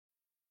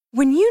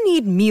When you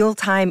need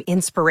mealtime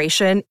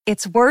inspiration,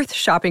 it's worth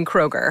shopping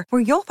Kroger,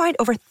 where you'll find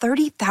over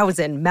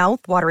 30,000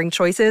 mouth-watering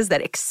choices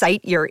that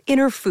excite your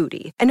inner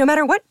foodie. And no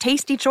matter what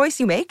tasty choice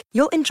you make,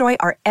 you'll enjoy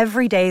our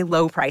everyday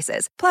low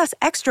prices, plus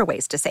extra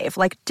ways to save,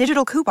 like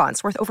digital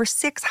coupons worth over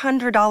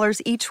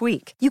 $600 each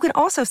week. You can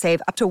also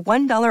save up to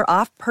 $1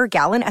 off per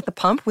gallon at the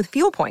pump with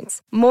fuel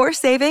points. More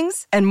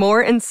savings and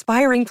more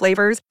inspiring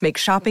flavors make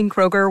shopping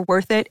Kroger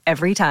worth it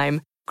every time.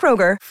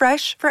 Kroger,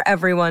 fresh for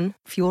everyone.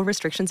 Fuel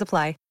restrictions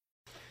apply.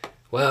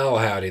 Well,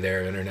 howdy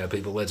there, Internet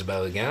people. It's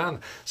Bo again.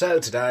 So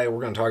today we're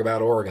going to talk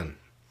about Oregon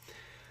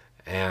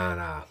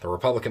and the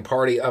Republican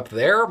Party up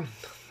there,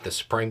 the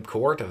Supreme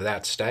Court of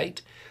that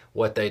state,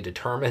 what they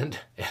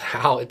determined, and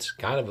how it's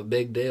kind of a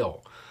big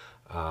deal.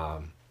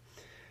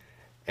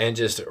 And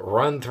just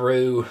run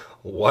through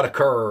what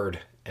occurred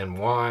and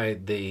why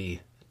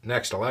the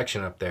next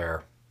election up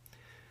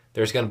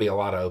there's going to be a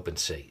lot of open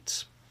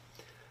seats.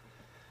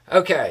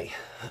 Okay,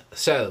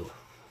 so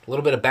a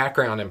little bit of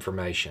background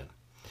information.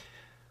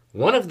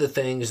 One of the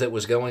things that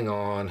was going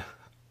on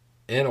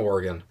in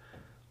Oregon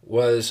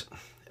was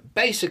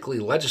basically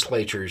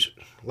legislators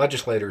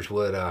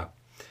would,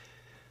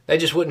 they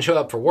just wouldn't show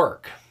up for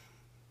work.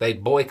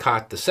 They'd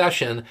boycott the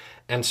session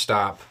and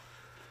stop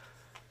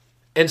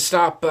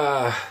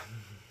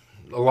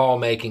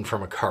lawmaking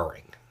from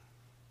occurring.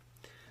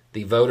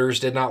 The voters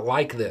did not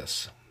like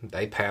this.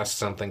 They passed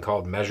something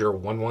called Measure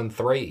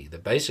 113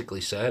 that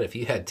basically said if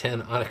you had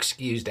 10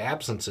 unexcused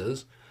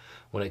absences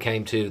when it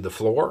came to the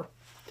floor,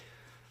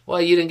 well,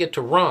 you didn't get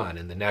to run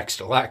in the next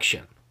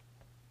election.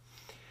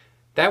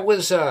 That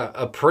was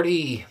a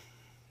pretty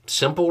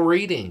simple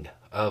reading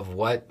of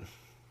what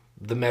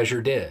the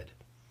measure did.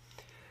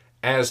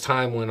 As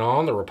time went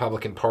on, the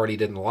Republican Party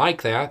didn't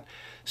like that,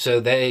 so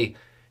they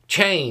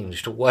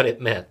changed what it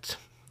meant.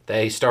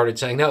 They started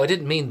saying, no, it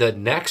didn't mean the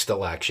next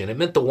election. It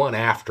meant the one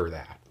after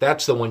that.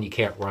 That's the one you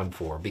can't run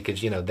for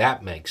because,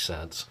 that makes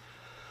sense.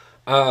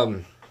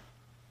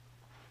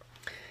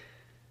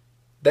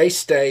 They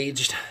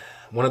staged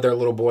one of their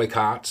little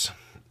boycotts,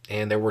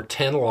 and there were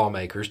 10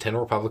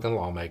 Republican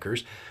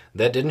lawmakers,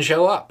 that didn't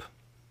show up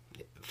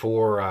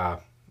for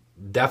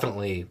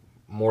definitely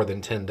more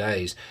than 10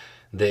 days.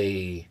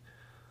 The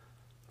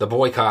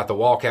boycott, the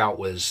walkout,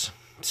 was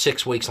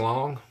 6 weeks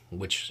long,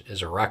 which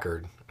is a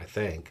record, I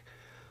think.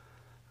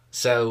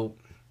 So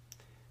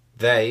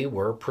they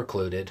were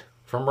precluded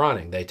from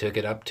running. They took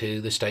it up to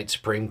the state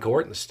Supreme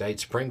Court, and the state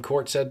Supreme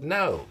Court said,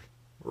 no,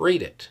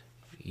 read it.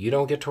 You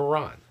don't get to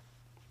run.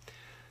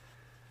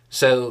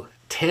 So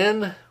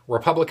 10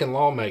 Republican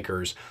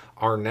lawmakers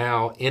are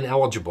now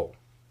ineligible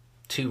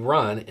to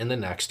run in the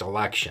next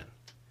election.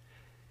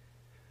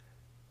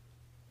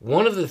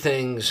 One of the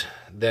things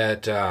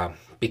that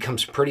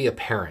becomes pretty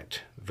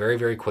apparent very,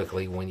 very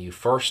quickly when you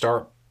first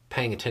start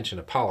paying attention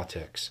to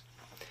politics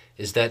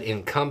is that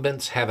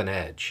incumbents have an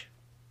edge,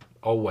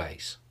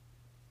 always.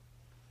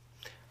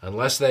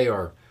 Unless they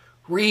are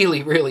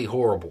really, really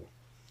horrible,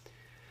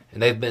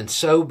 and they've been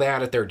so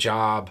bad at their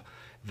job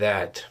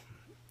that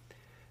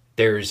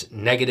there's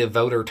negative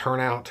voter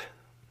turnout,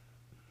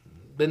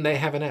 then they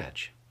have an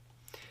edge.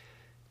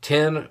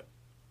 10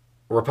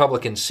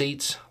 Republican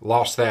seats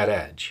lost that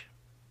edge.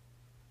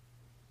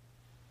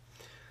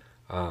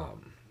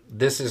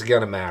 This is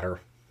going to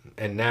matter.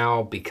 And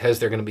now, because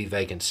they're going to be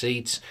vacant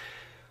seats,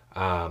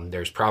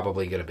 there's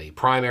probably going to be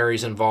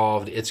primaries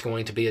involved. It's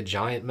going to be a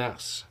giant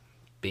mess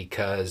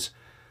because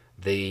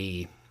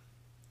the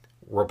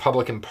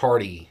Republican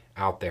Party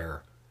out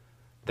there,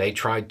 they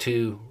tried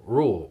to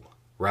rule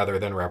rather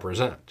than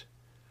represent.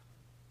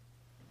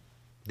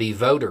 The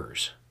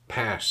voters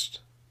passed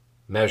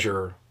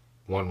Measure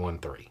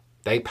 113.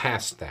 They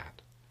passed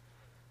that.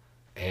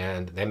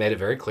 And they made it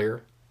very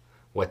clear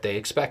what they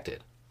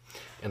expected.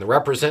 And the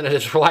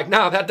representatives were like,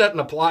 no, that doesn't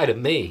apply to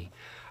me.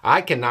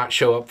 I cannot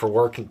show up for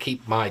work and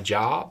keep my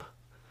job.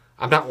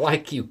 I'm not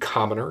like you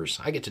commoners.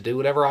 I get to do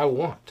whatever I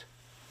want.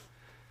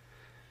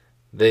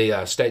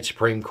 The state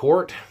Supreme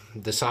Court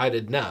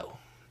decided no.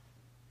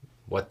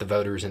 What the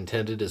voters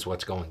intended is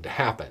what's going to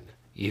happen.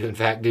 You, in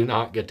fact, do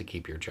not get to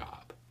keep your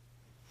job.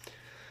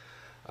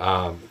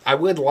 I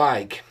would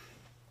like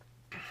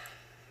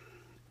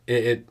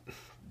it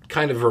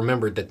kind of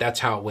remembered that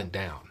that's how it went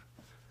down.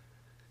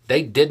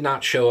 They did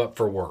not show up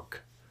for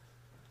work,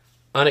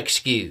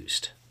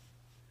 unexcused,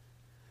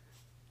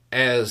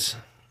 as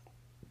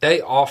they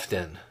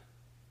often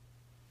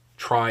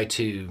try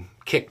to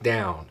kick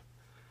down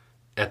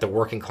at the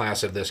working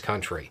class of this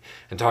country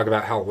and talk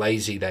about how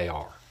lazy they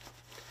are.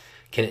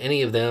 Can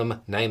any of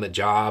them name a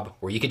job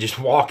where you could just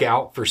walk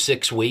out for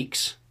 6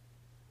 weeks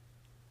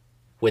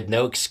with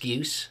no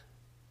excuse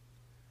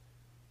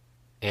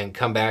and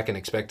come back and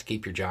expect to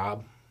keep your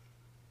job?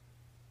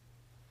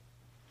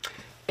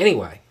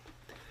 Anyway,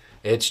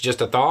 it's just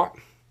a thought.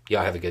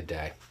 Y'all have a good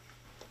day.